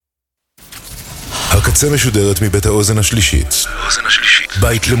הקצה משודרת מבית האוזן השלישית.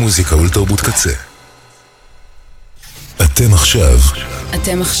 בית למוזיקה ולתרבות קצה. אתם עכשיו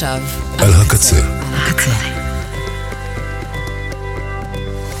על הקצה.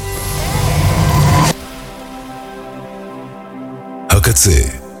 הקצה,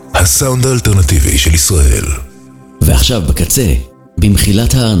 הסאונד האלטרנטיבי של ישראל. ועכשיו בקצה,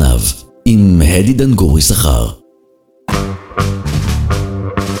 במחילת הארנב, עם הדי דנגורי שכר.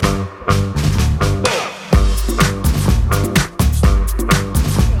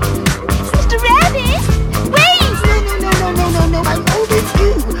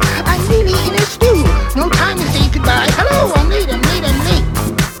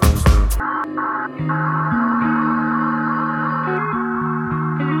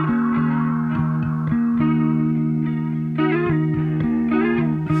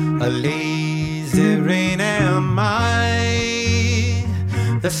 A lazy rain am I,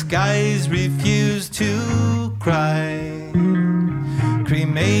 the skies refuse to cry.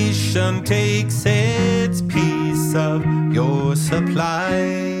 Cremation takes its piece of your supply.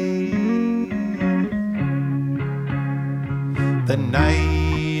 The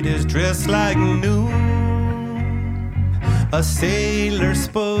night is dressed like noon. A sailor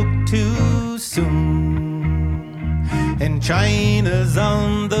spoke too soon. And China's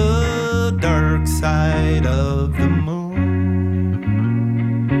on the dark side of the moon.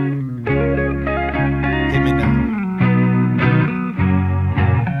 Hit me now.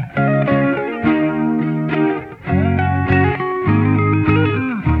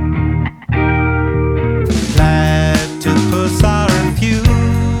 Platypus are few,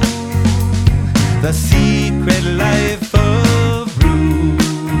 the secret life of Rue,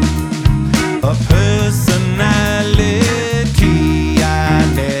 a personality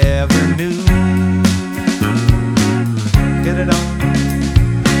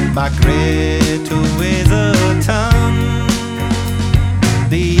my Greta weighs a ton.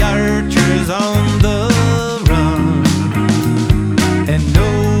 The archer's on the run, and no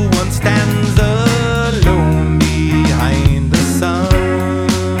one stands alone behind the sun.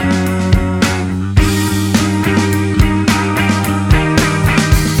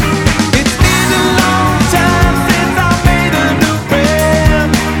 It's been a long time since I made a new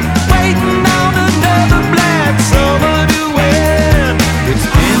friend, waiting on another black summer to win. It's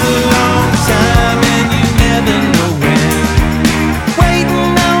been a long time and you never know when,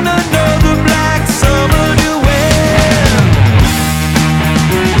 waiting on another black summer to win.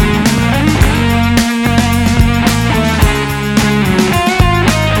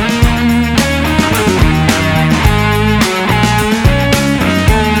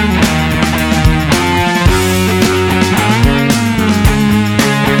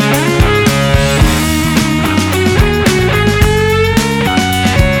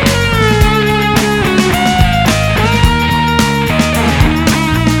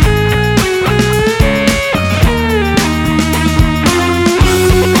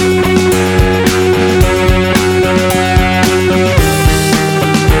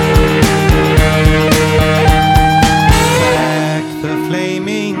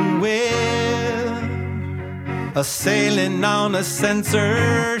 A sailing on a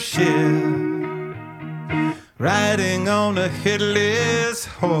censorship, riding on a headless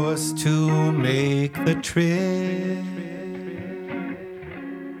horse to make the trip.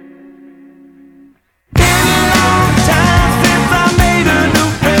 Been a long time since I made a new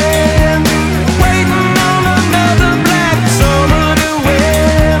friend, waiting on another black summer to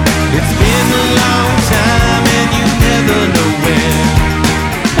win. It's been a long time and you never know when,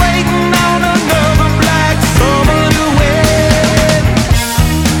 waiting on another black summer to win.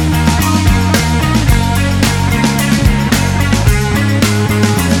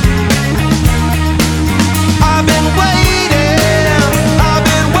 I've been waiting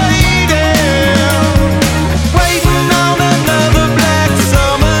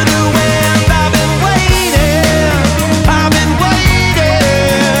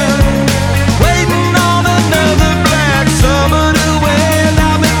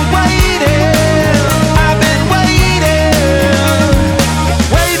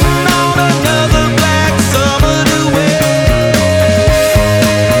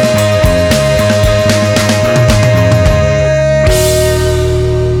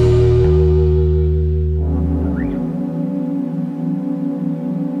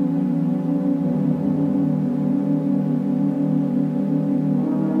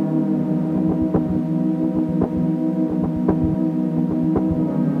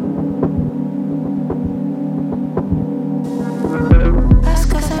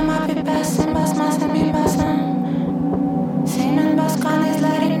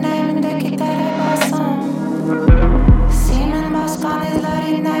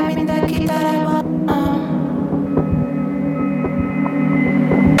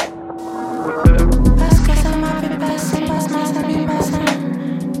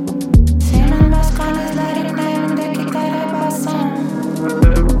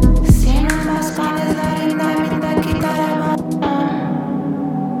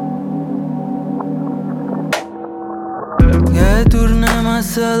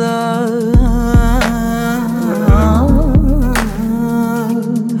masala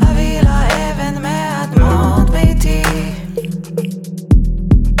אביא לה אבן מאדמות ביתי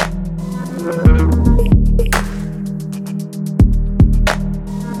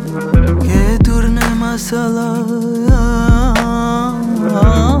כתורנה מסלה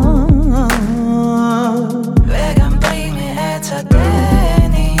וגם פרי מעץ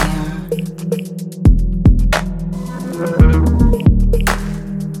התאנים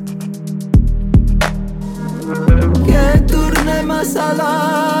כתורנה מסלה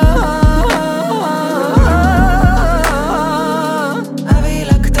אביא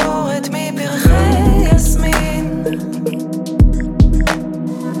לה קטורת מפרחי יסמין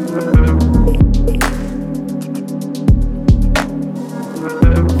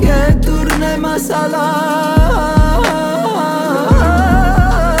כתורנה מסלה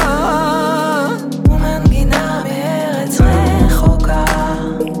ומנגינה מארץ רחוקה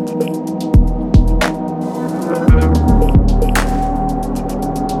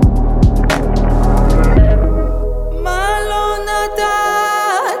מה לא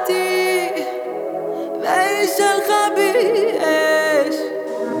נתתי והיא שלחה בי אש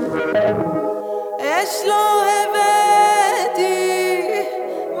אש לא הבאתי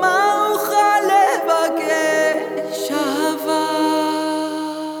מה אוכל לבקש אהבה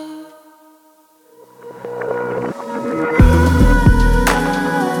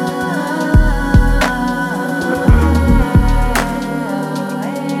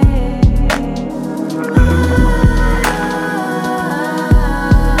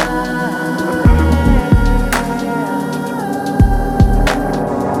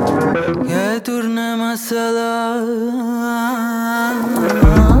כתורנה מסלה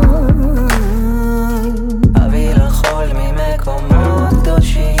אביא לה חול ממקומות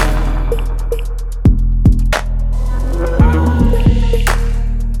קדושים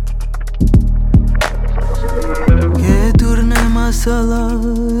כתורנה מסלה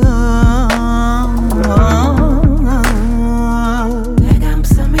וגם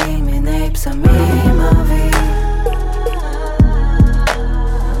פסמים מיני פסמים אביא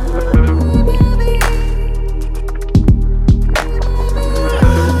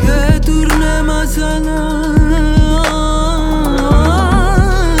כתורנה מסלה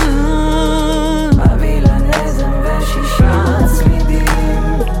אביא לה נזם ושישה צמידים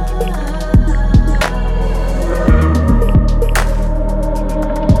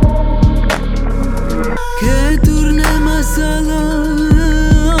כתורנה מסלה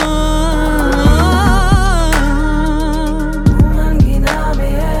ומנגינה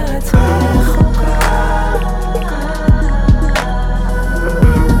מארץ רחוקה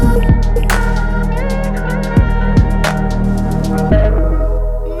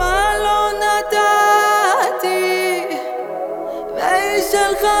מה לא נתתי והיא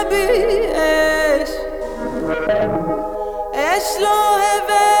שלחה בי אש אש לא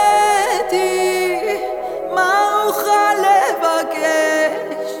הבאתי מה אוכל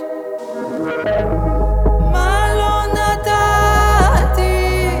לבקש מה לא נתתי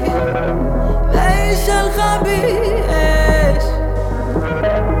והיא שלחה בי אש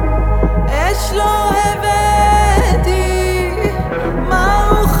אש לא הבאתי מה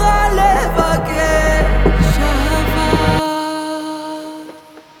אוכל לבקש אהבה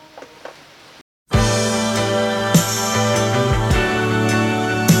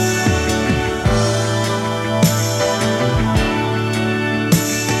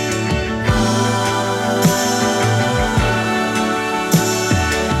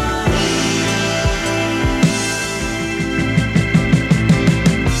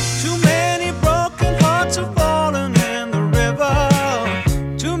Too many broken hearts have fallen in the river.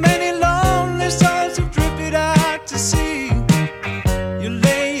 Too many lonely souls have drifted out to sea. You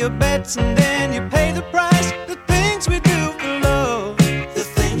lay your bets and then you pay the price. The things we do for love. The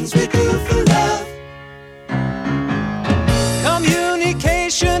things we do for love.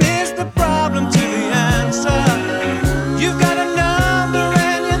 Communication is the problem to the answer. You've got a number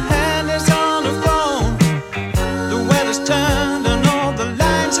and your hand is on the phone. The weather's turned and all the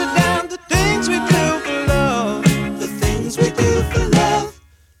lines are down. The things we do for love. The things we do for love.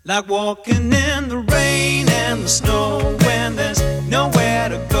 Like walking in the rain and the snow when there's nowhere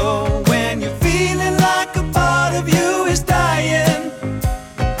to go. When you're feeling like a part of you is dying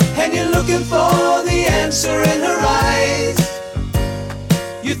and you're looking for the answer in her eyes.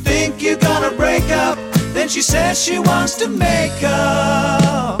 You think you're gonna break up, then she says she wants to make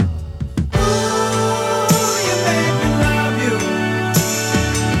up. Ooh, you make me love you.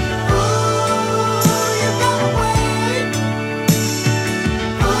 Ooh, you gotta wait.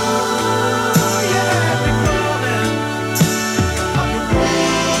 Ooh, you have me calling. I can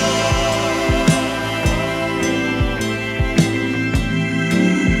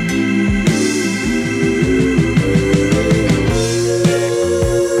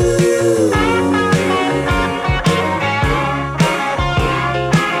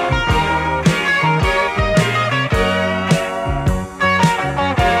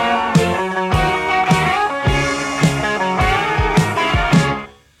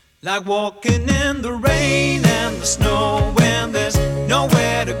like walking in the rain and the snow when there's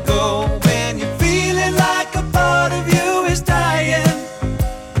nowhere to go, when you're feeling like a part of you is dying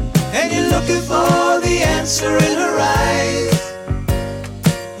and you're looking for the answer in her eyes.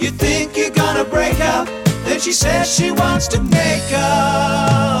 You think you're gonna break up, then she says she wants to make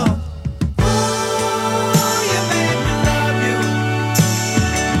up.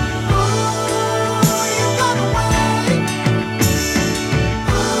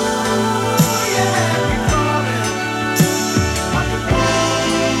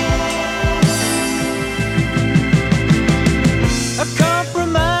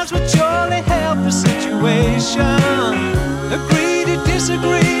 Agree to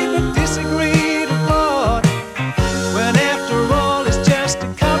disagree, but disagree to part. When after all it's just a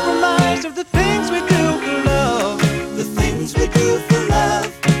compromise of the things we do for love. The things we do for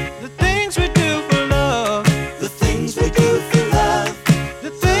love. The things we do for love. The things we do for love.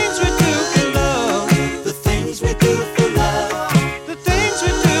 The things we do for love. The things we do for love. The things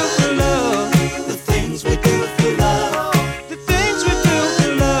we do for love. The things we do for love. The things we do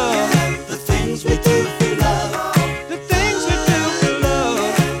for love. The things we do for love. The things we do for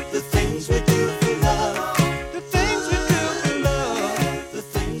love. The things we do for love. The things we do for love. The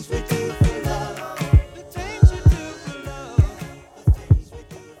things we do for love. The things we do for love. The things we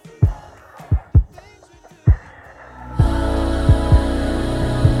do for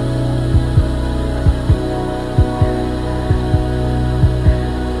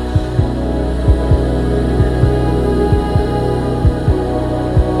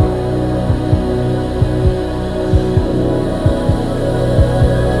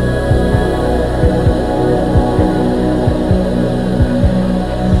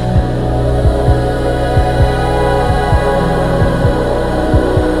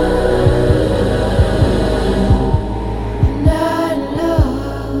Not in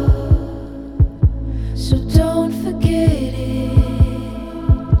love, so don't forget it.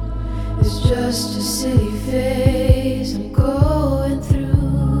 It's just a silly phase I'm going through.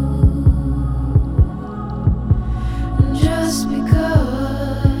 And just because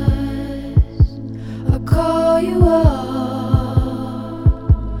I call you up,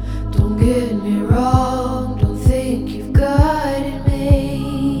 don't get me wrong, don't think you've got it made.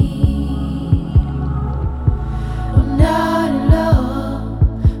 I'm not in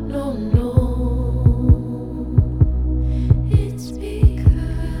love, no, no. It's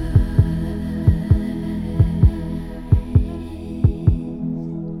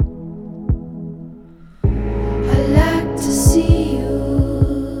I like to see you,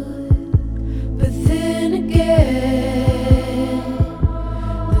 but then again,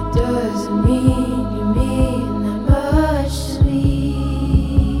 that doesn't mean you mean that much to me.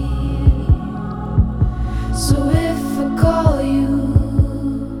 So if I call you,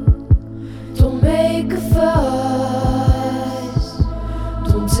 don't make a fuss.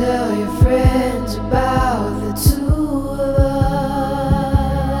 Don't tell your friends about the two of us.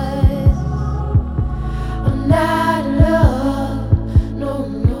 I'm not in love, no,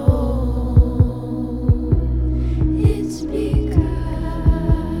 no. It's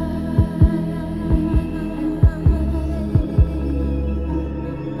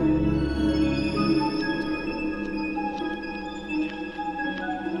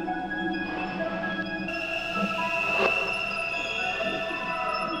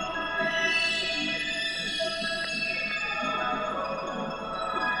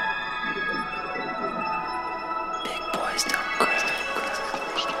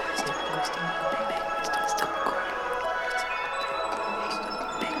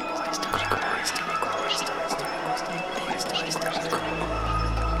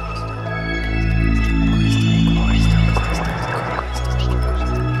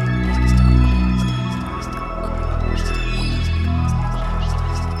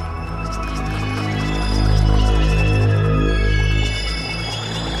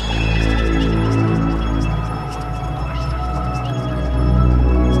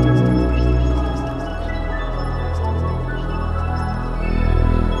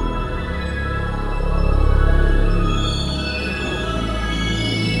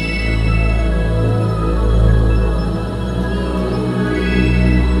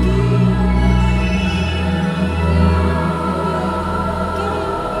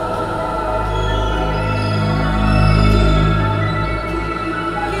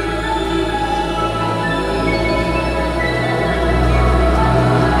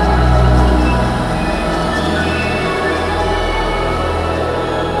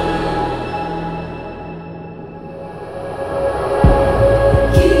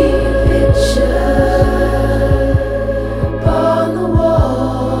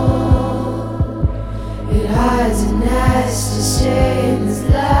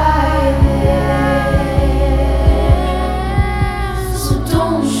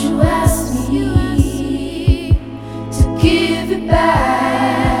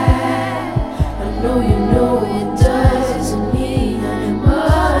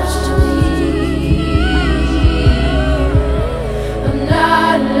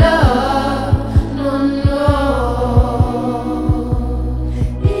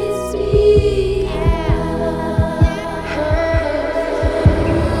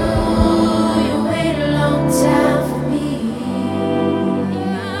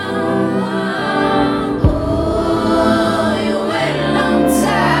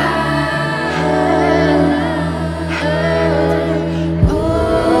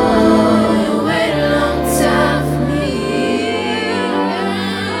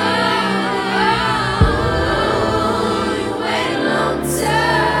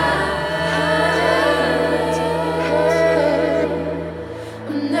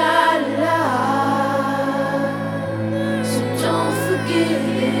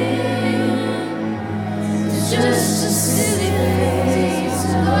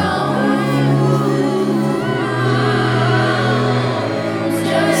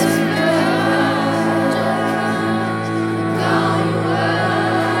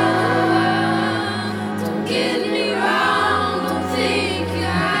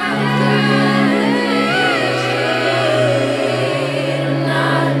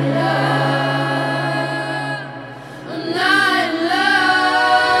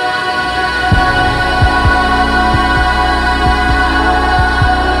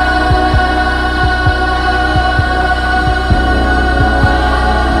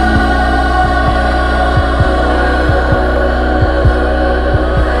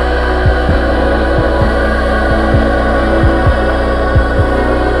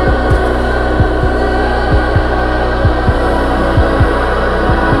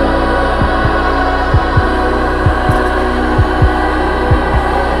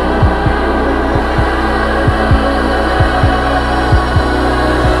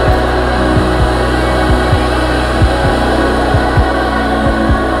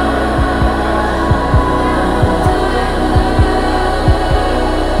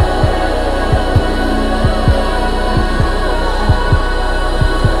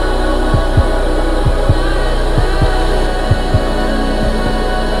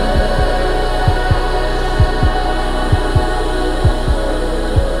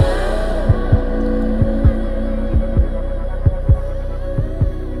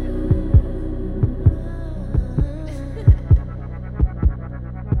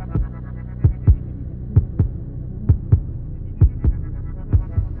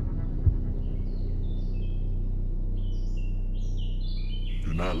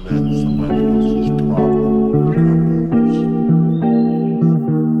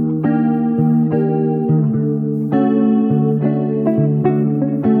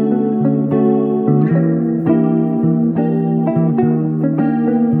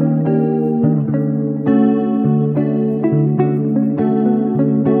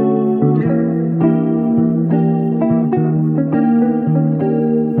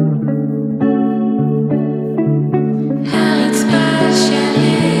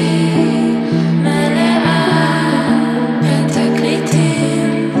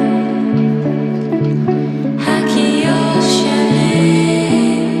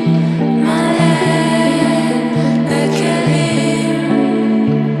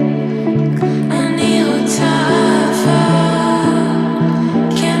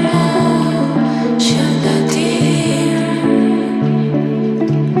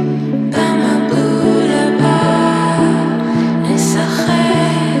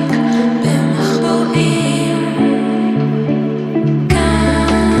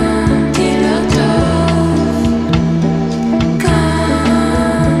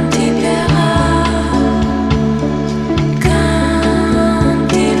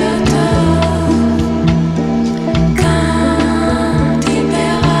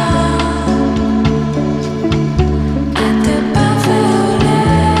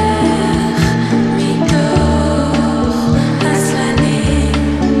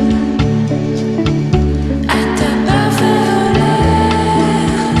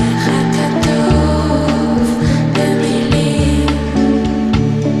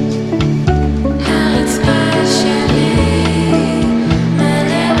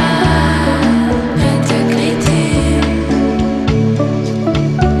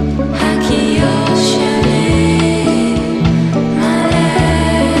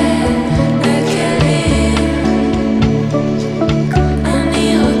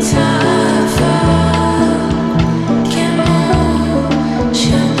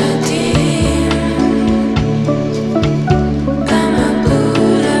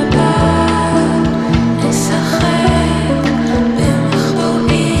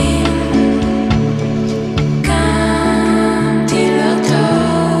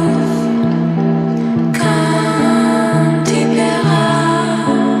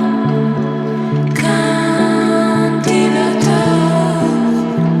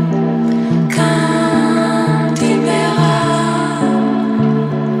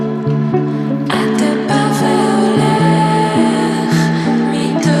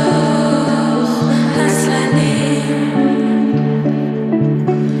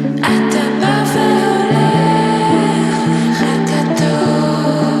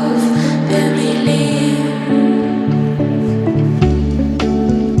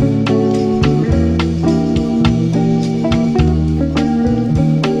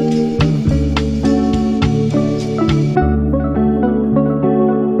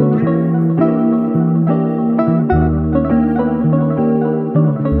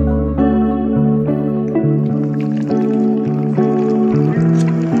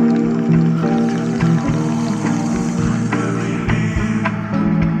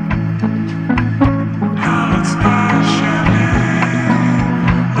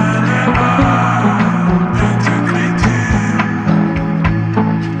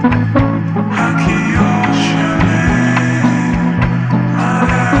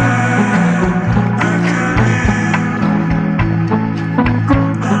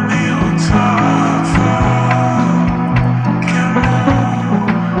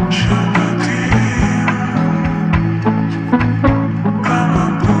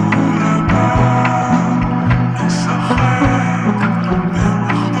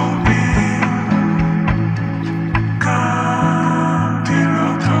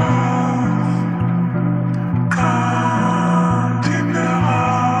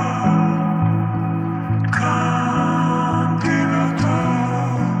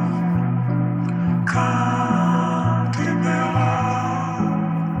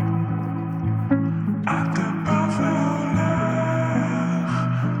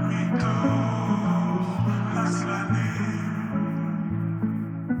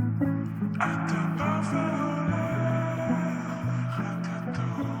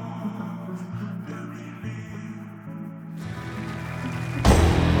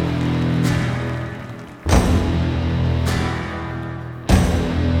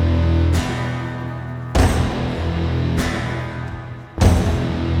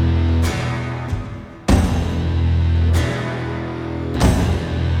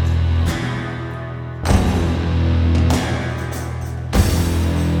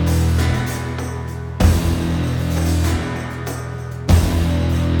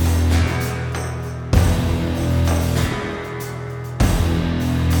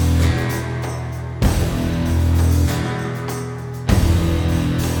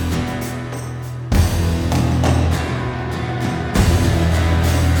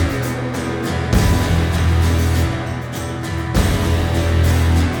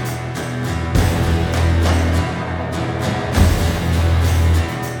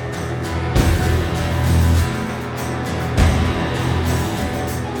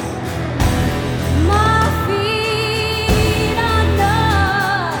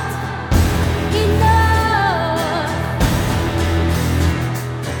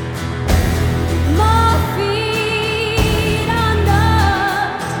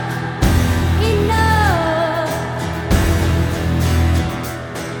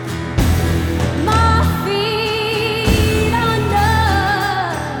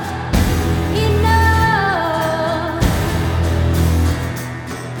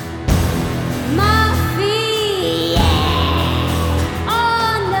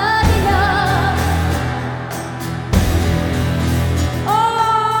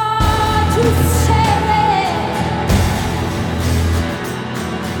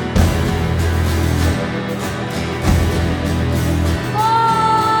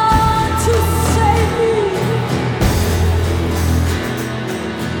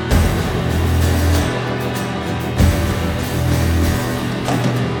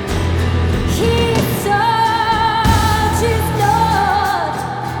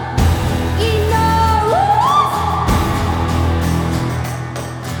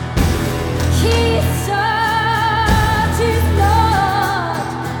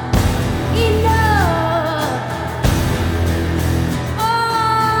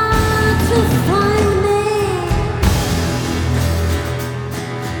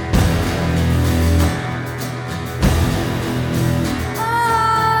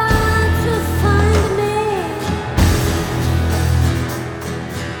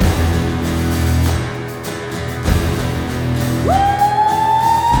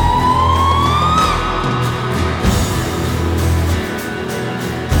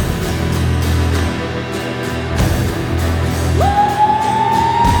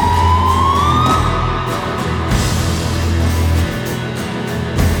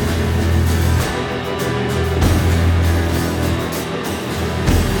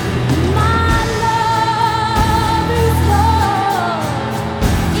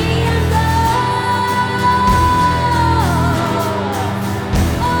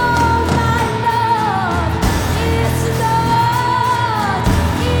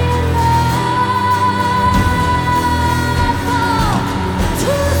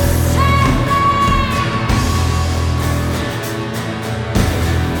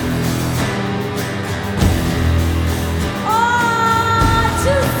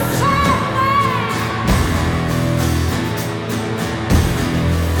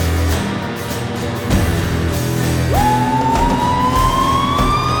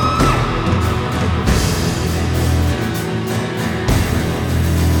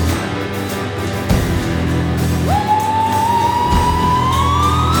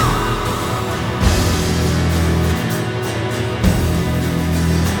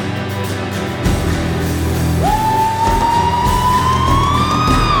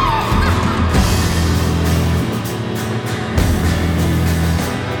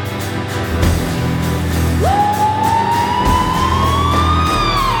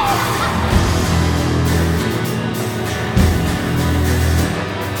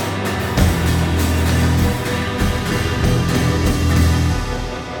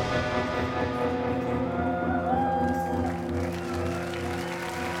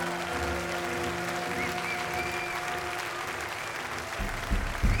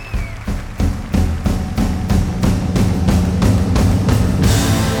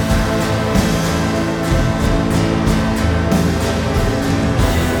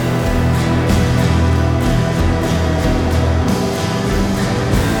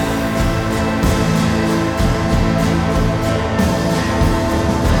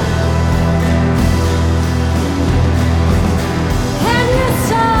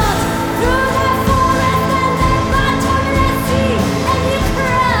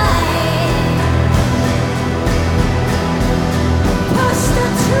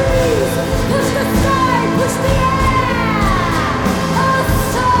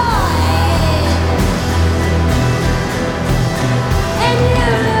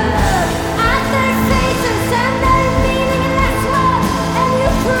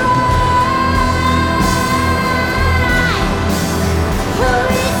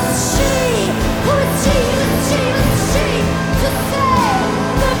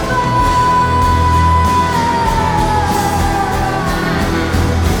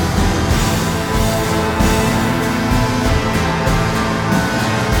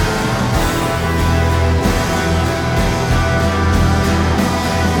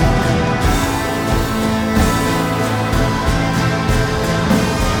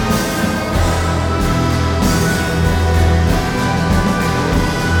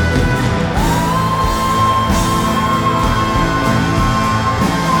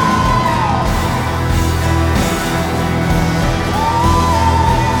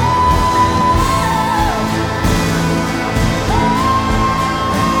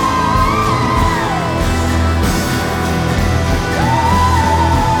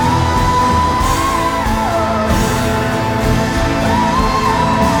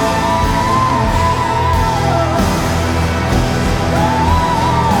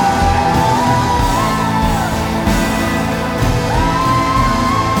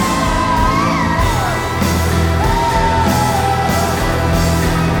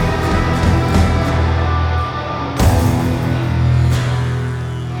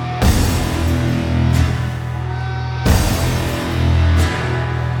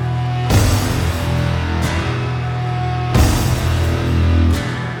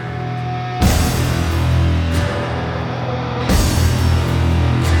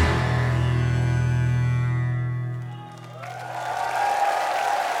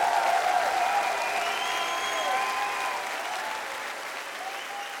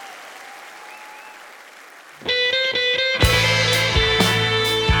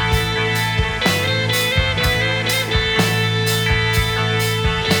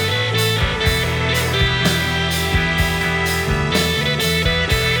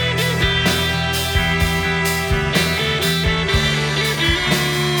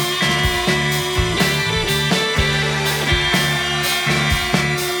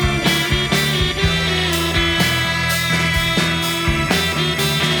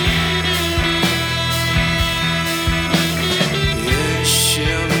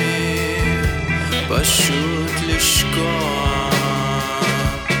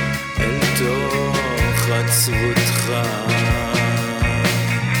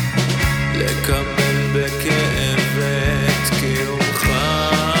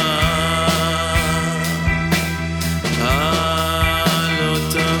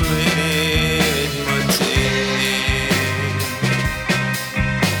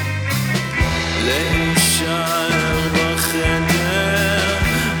להישאר בחדר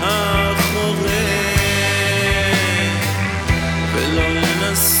האחורי ולא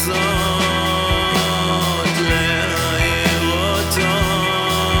לנסות להעיר אותו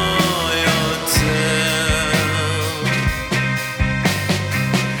יותר,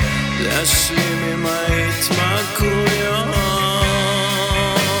 להשלים עם ההתמכרויות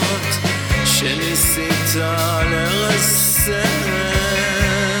שניסית לרסן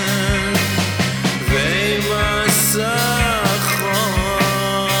ועם הסחות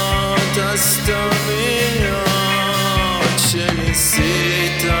הסתמיות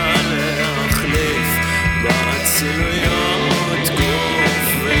שניסית להחליף באצילויות גוף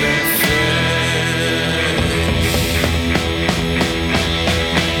ונפש.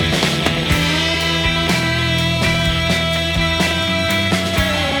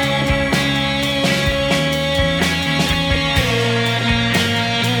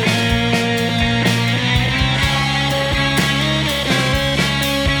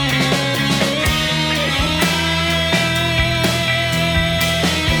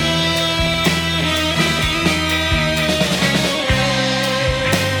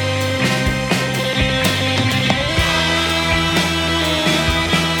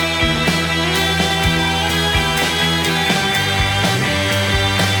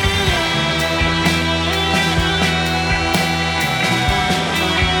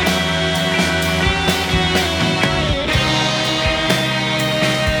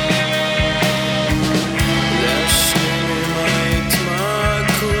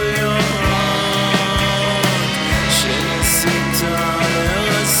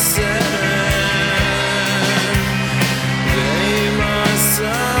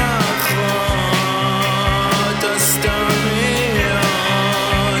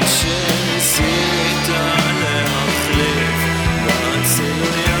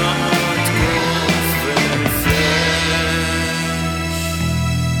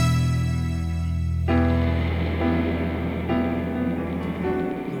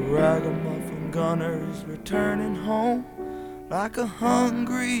 Ragamuffin gunner's returning home like a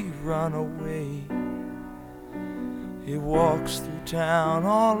hungry runaway. He walks through town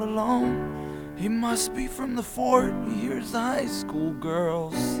all alone. He must be from the fort, he hears the high school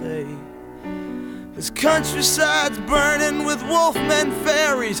girls say. His countryside's burning with wolfmen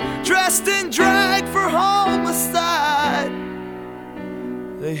fairies dressed in drag for homicide.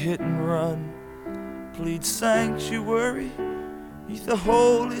 They hit and run, plead sanctuary. Neath the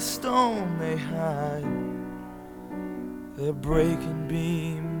holy stone they hide. They're breaking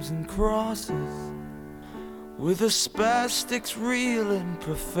beams and crosses with the spastics real in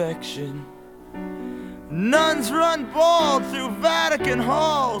perfection. Nuns run bald through Vatican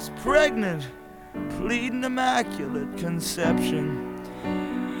halls, pregnant, pleading immaculate conception.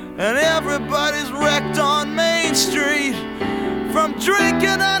 And everybody's wrecked on Main Street from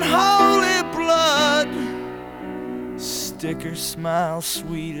drinking unholy blood. Sticker smile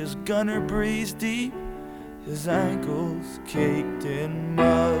sweet as Gunner breathes deep, his ankles caked in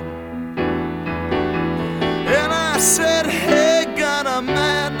mud. And I said, hey Gunner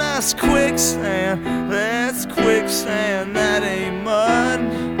man, that's quicksand, that ain't mud.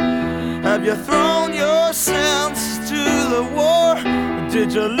 Have you thrown your sense to the war, or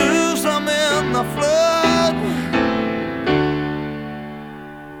did you lose them in the flood?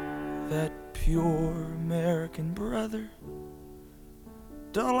 That pure American brother,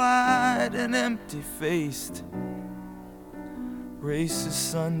 dull-eyed and empty-faced, races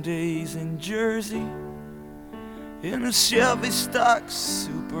Sundays in Jersey in a Chevy stock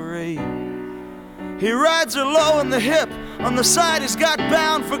Super 8. He rides her low in the hip, on the side he's got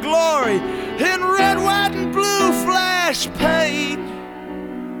Bound for Glory in red, white, and blue flash paint.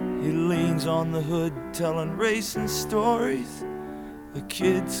 He leans on the hood telling racing stories. The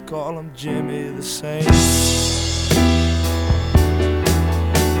kids call him Jimmy the Saint.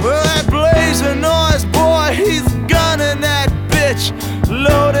 Well, that blazing noise boy, he's gunning that bitch,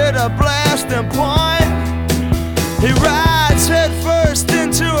 loaded a blasting point. He rides head first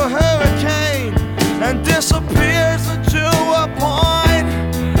into a hurricane and disappears into a point.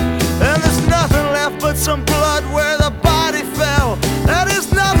 And there's nothing left but some blood where the body fell. That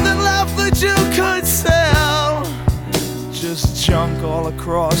is nothing left that you could sell. Just junk all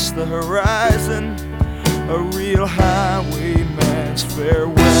across the horizon, a real highwayman's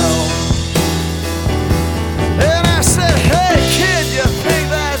farewell. And I said, hey kid, you think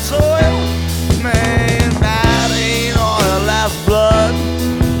that's oil? Man, that ain't oil, that's blood.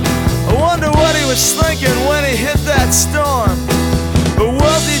 I wonder what he was thinking when he hit that storm. Or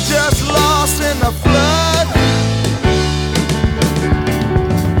was he just lost in the flood?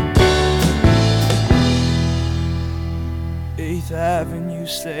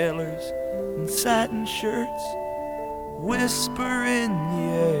 sailors in satin shirts whisper in the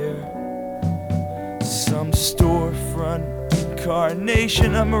air. Some storefront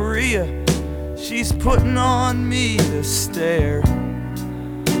incarnation of Maria, she's putting on me to stare.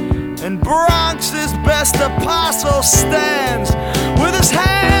 And Bronx's best apostle stands with his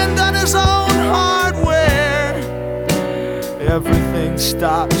hand on his own hardware. Everything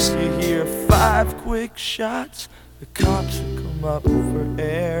stops, you hear 5 quick shots, the cops have come up for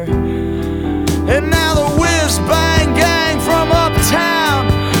air. And now the whiz-bang gang from uptown,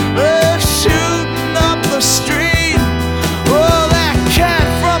 they're shooting up the street. Oh, that cat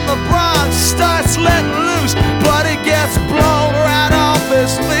from the Bronx starts letting loose, but he gets blown right off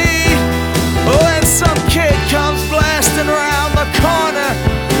his feet. Oh, and some kid comes blasting around the corner,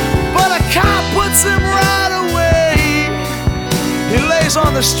 but a cop puts him right away. He lays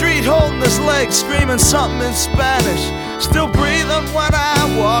on the street holding his leg, screaming something in Spanish, still breathing when I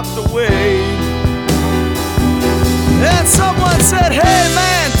walked away. And someone said, hey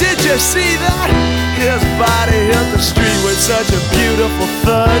man, did you see that? His body hit the street with such a beautiful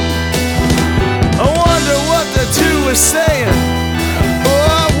thud. I wonder what the two were saying.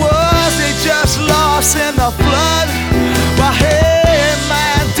 Or was he just lost in the flood? But hey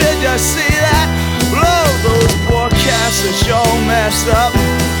man, did you see that? Blow, those poor cats are sure messed up.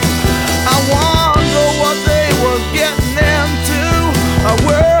 I wonder what they were getting into. Or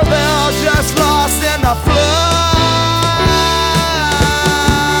were they all just lost in the flood?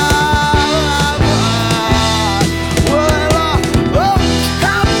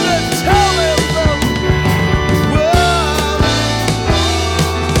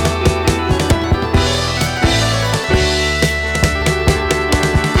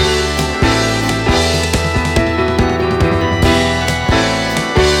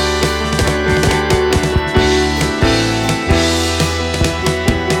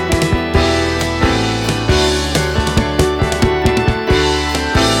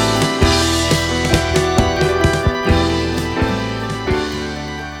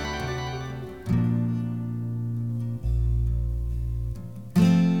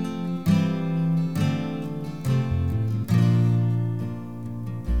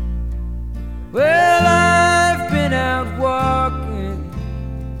 Well, I've been out walking.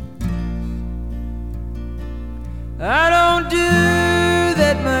 I don't do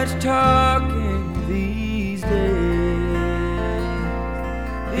that much talking these days.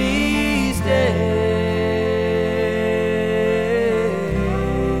 These days.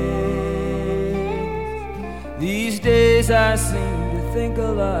 These days I seem to think a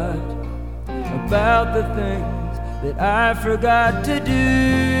lot about the things that I forgot to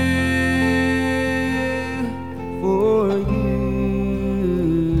do for you,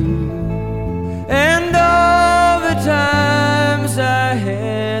 and all the times I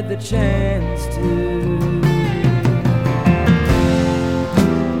had the chance to.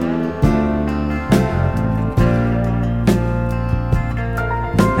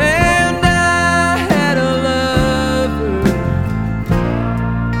 And I had a lover,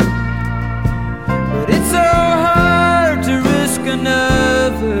 but it's so hard to risk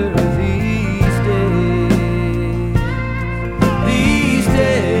another.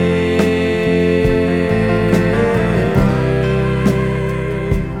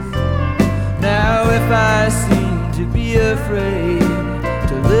 I seem to be afraid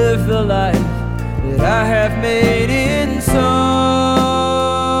to live the life that I have made in song.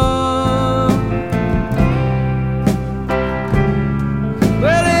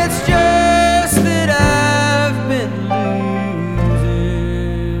 Well, it's just that I've been losing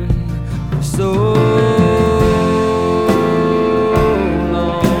for so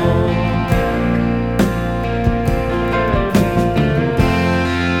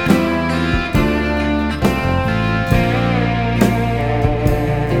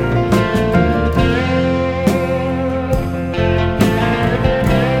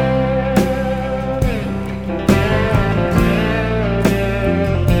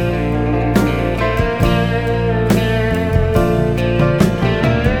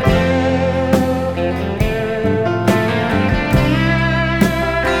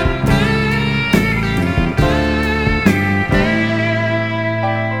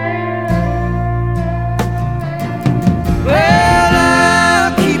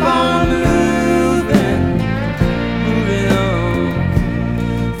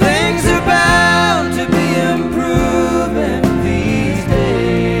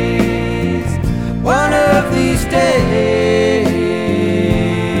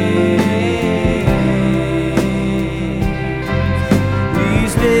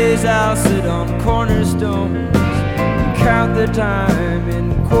I'll sit on cornerstones and count the time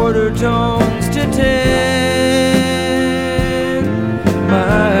in quarter tones to 10,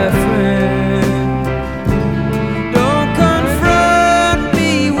 my friend. Don't confront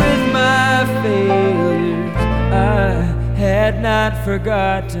me with my failures, I had not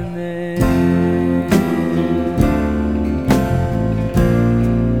forgotten them.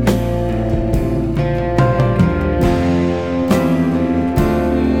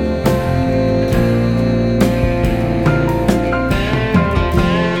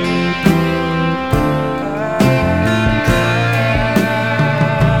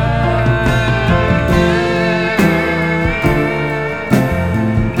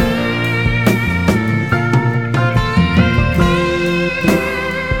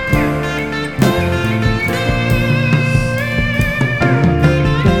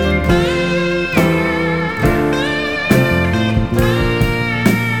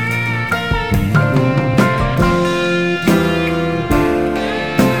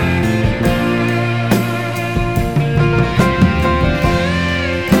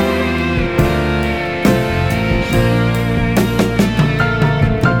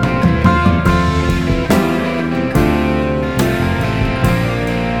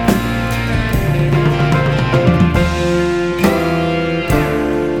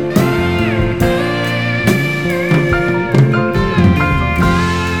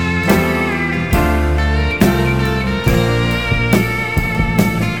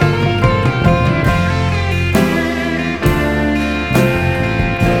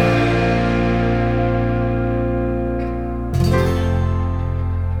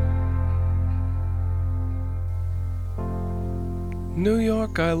 New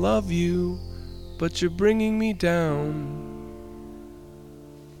York, I love you, but you're bringing me down.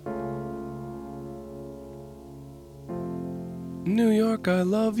 New York, I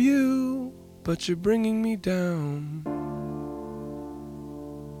love you, but you're bringing me down.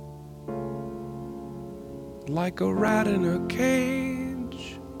 Like a rat in a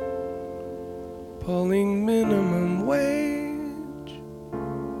cage, pulling minimum wage.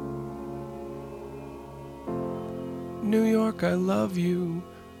 New York, I love you,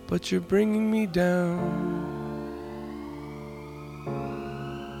 but you're bringing me down.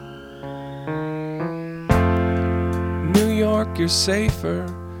 New York, you're safer,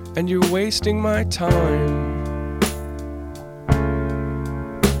 and you're wasting my time.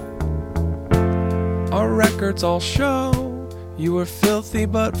 Our records all show you were filthy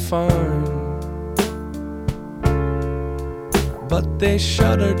but fine. But they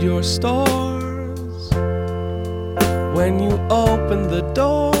shuttered your stores when you opened the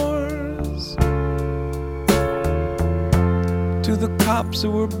doors to the cops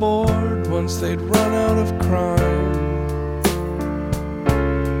who were bored once they'd run out of crime.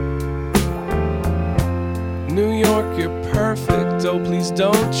 New York, you're perfect, oh please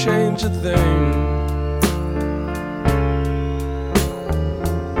don't change a thing.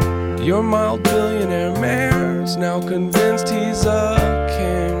 Your mild billionaire mayor's now convinced he's a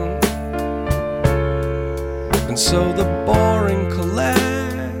king. And so the boring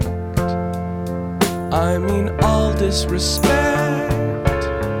collect, I mean all disrespect.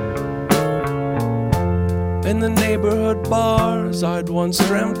 In the neighborhood bars I'd once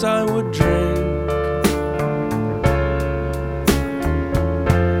dreamt I would drink.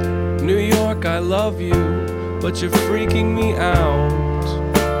 New York, I love you, but you're freaking me out.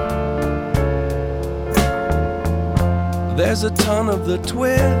 There's a ton of the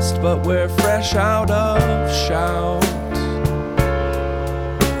twist, but we're fresh out of shout.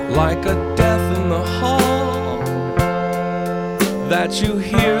 Like a death in the hall that you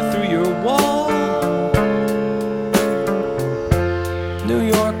hear through your wall. New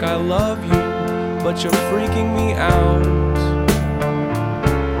York, I love you, but you're freaking me out.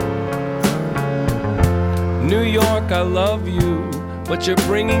 New York, I love you, but you're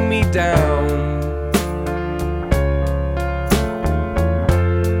bringing me down.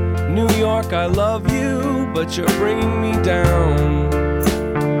 New York, I love you, but you're bringing me down.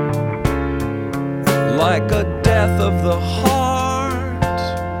 Like a death of the heart.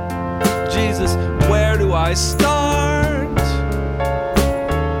 Jesus, where do I start?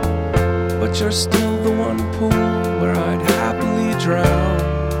 But you're still the one pool where I'd happily drown.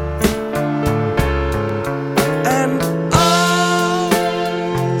 And oh,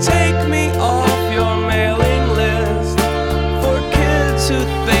 take me off your mailing list for kids who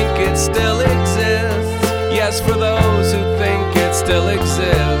think it still exists. Yes, for those who think it still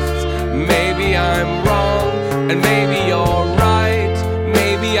exists. Maybe I'm wrong, and maybe you're right.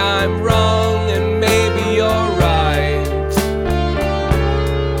 Maybe I'm wrong, and maybe you're right.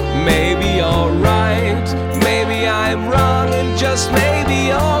 Maybe you're right, maybe I'm right. just may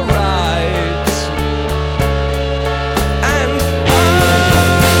be alright. And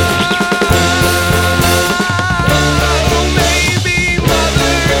maybe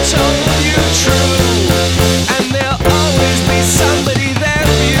mother told you true, and there'll always be somebody there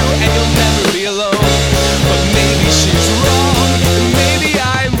for you, and you'll never be alone. But maybe she's wrong, and maybe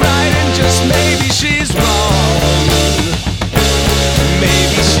I'm right, and just maybe she's wrong.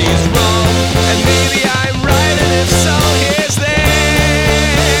 Maybe she's wrong, and maybe I'm right, and if so, here's their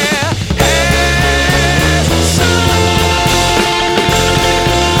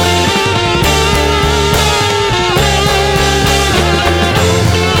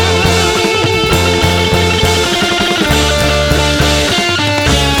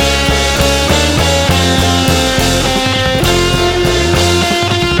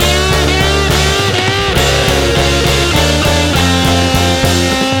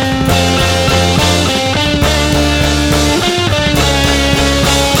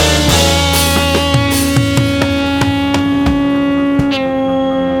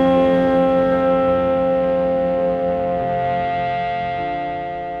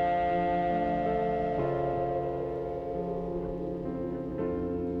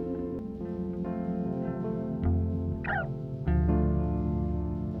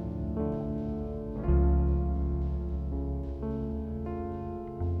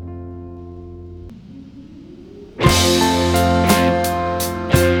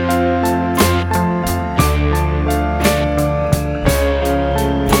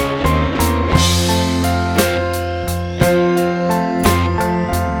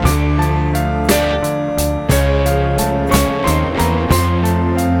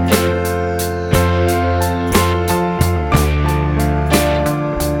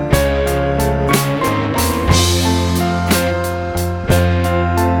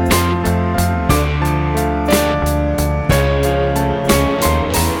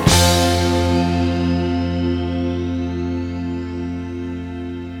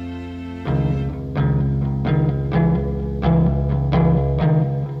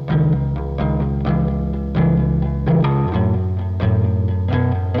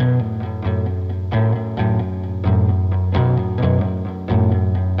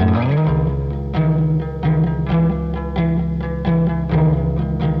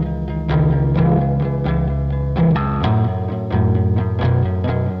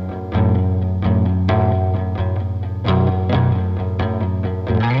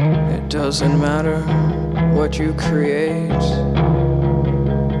Doesn't matter what you create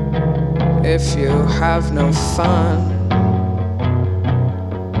if you have no fun.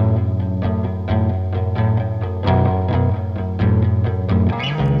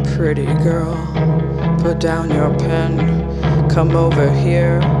 Pretty girl, put down your pen, come over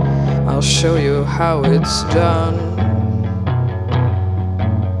here, I'll show you how it's done.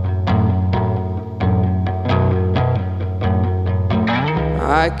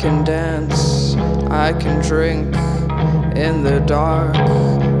 I can dance, I can drink in the dark,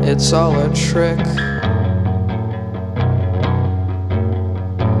 it's all a trick.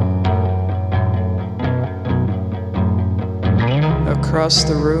 Across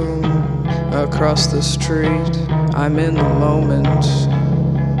the room, across the street, I'm in the moment,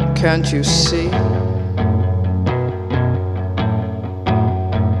 can't you see?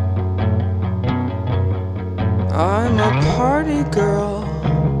 I'm a party girl,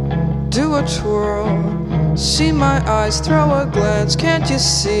 do a twirl, see my eyes, throw a glance, can't you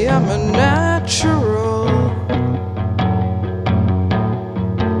see I'm a natural?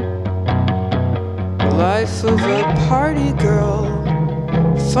 Life of a party girl,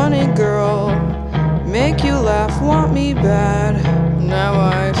 funny girl, make you laugh, want me bad, now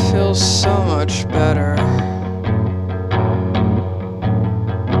I feel so much better.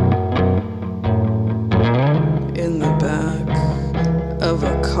 In the back of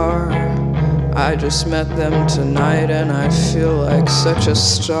a car, I just met them tonight and I feel like such a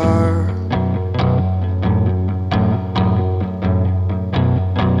star.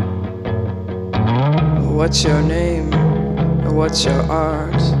 What's your name? What's your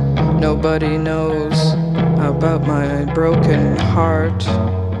art? Nobody knows about my broken heart.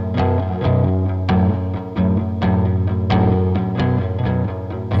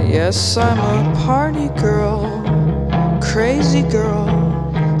 Yes, I'm a party girl, crazy girl.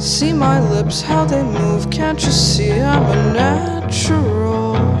 See my lips, how they move, can't you see I'm a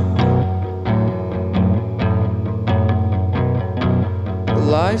natural?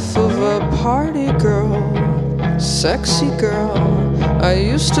 Life of a party girl, sexy girl. I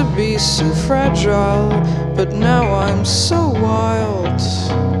used to be so fragile, but now I'm so wild.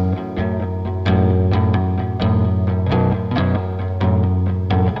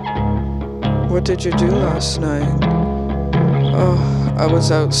 What did you do last night? Oh, I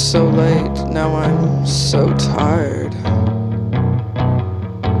was out so late. Now I'm so tired.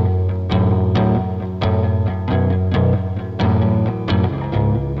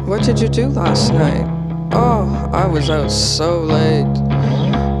 What did you do last night? Oh, I was out so late.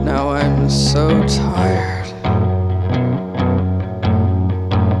 Now I'm so tired.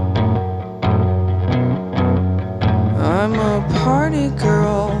 I'm a party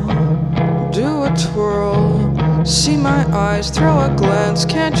girl. Do a twirl. See my eyes, throw a glance.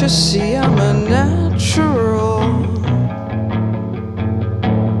 Can't you see I'm a natural?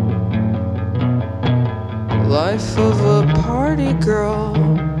 Life of a party girl.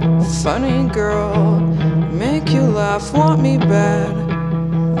 Funny girl, make you laugh, want me bad.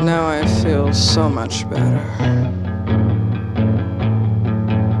 Now I feel so much better.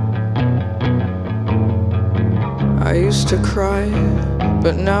 I used to cry,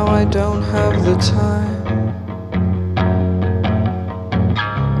 but now I don't have the time.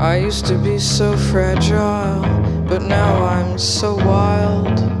 I used to be so fragile, but now I'm so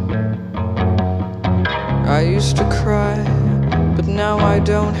wild. I used to cry, but now I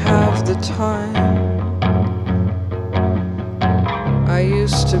don't have the time. I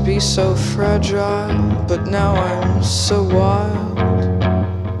used to be so fragile, but now I'm so wild,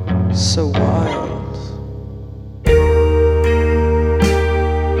 so wild.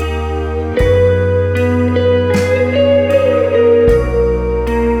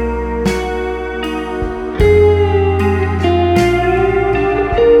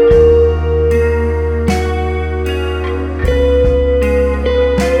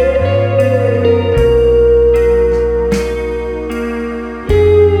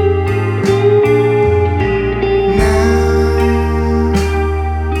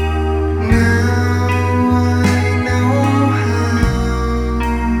 Now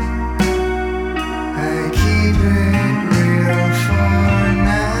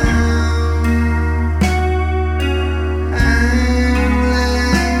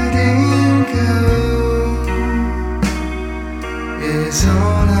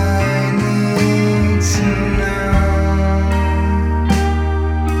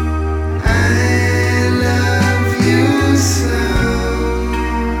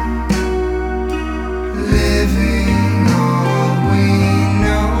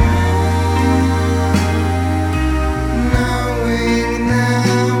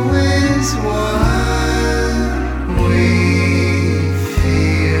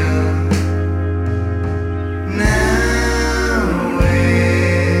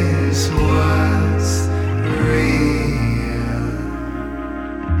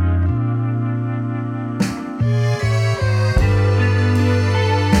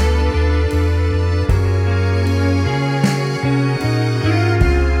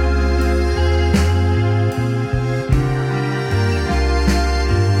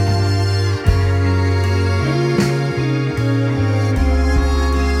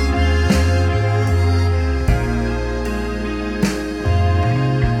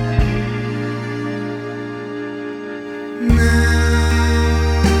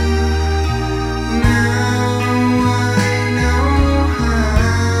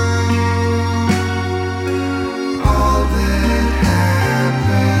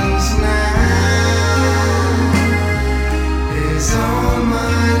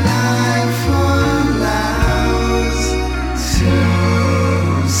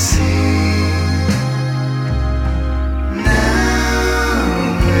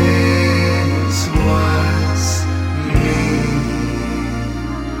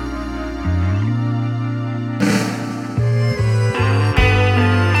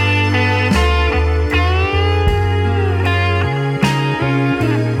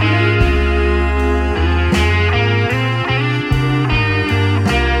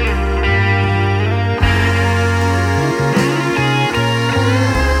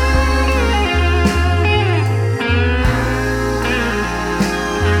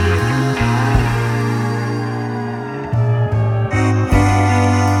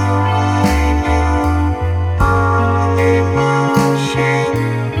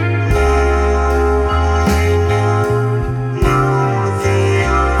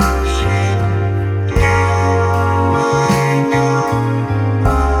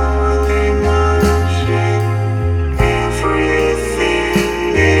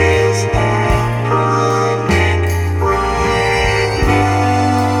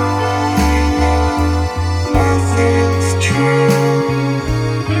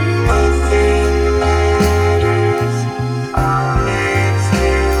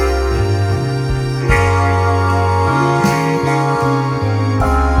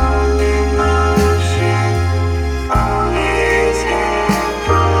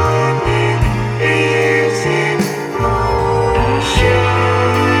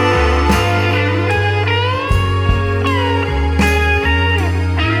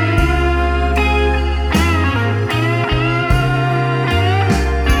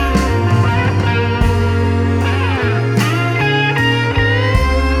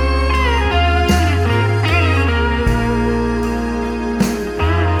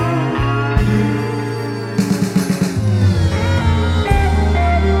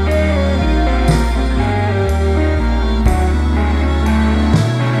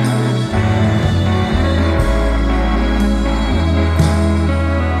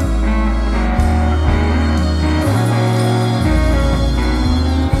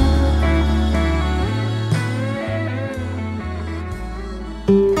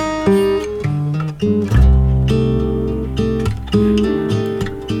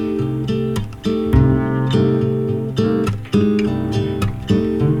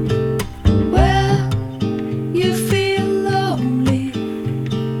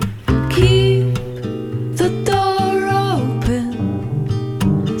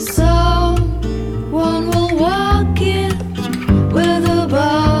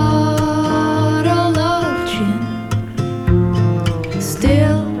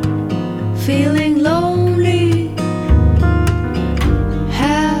feeling lonely,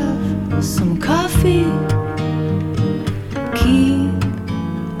 have some coffee, keep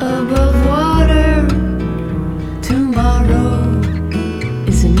above water. Tomorrow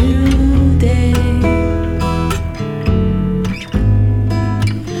is a new day.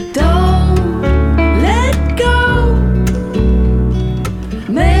 Don't let go.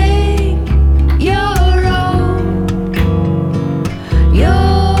 Make your own.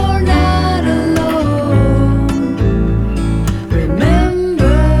 You're not alone.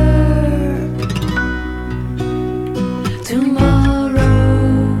 Remember tomorrow.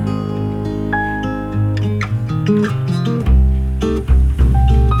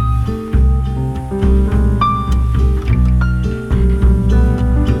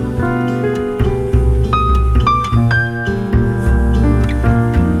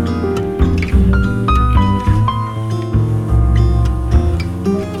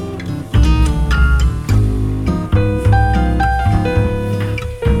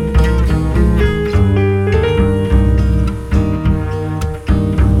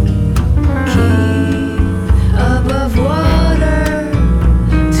 Above water,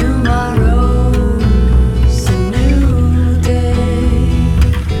 tomorrow's a new day.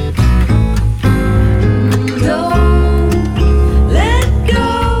 Don't let go.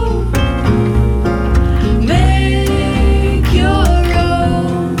 Make your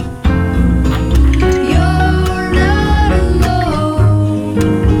own. You're not alone.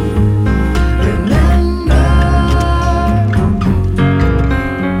 Remember.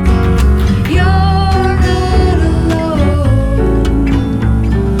 You're not alone.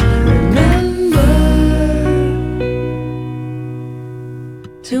 Remember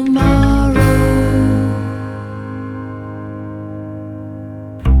tomorrow.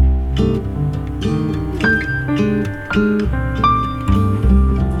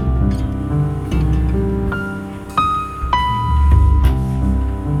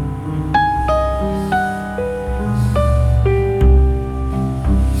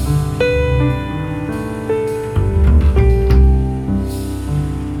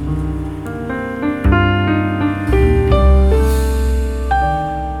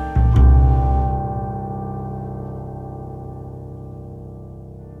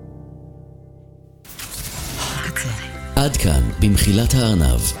 עד כאן במחילת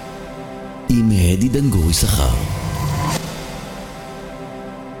הארנב עם הדי דנגורי שכר.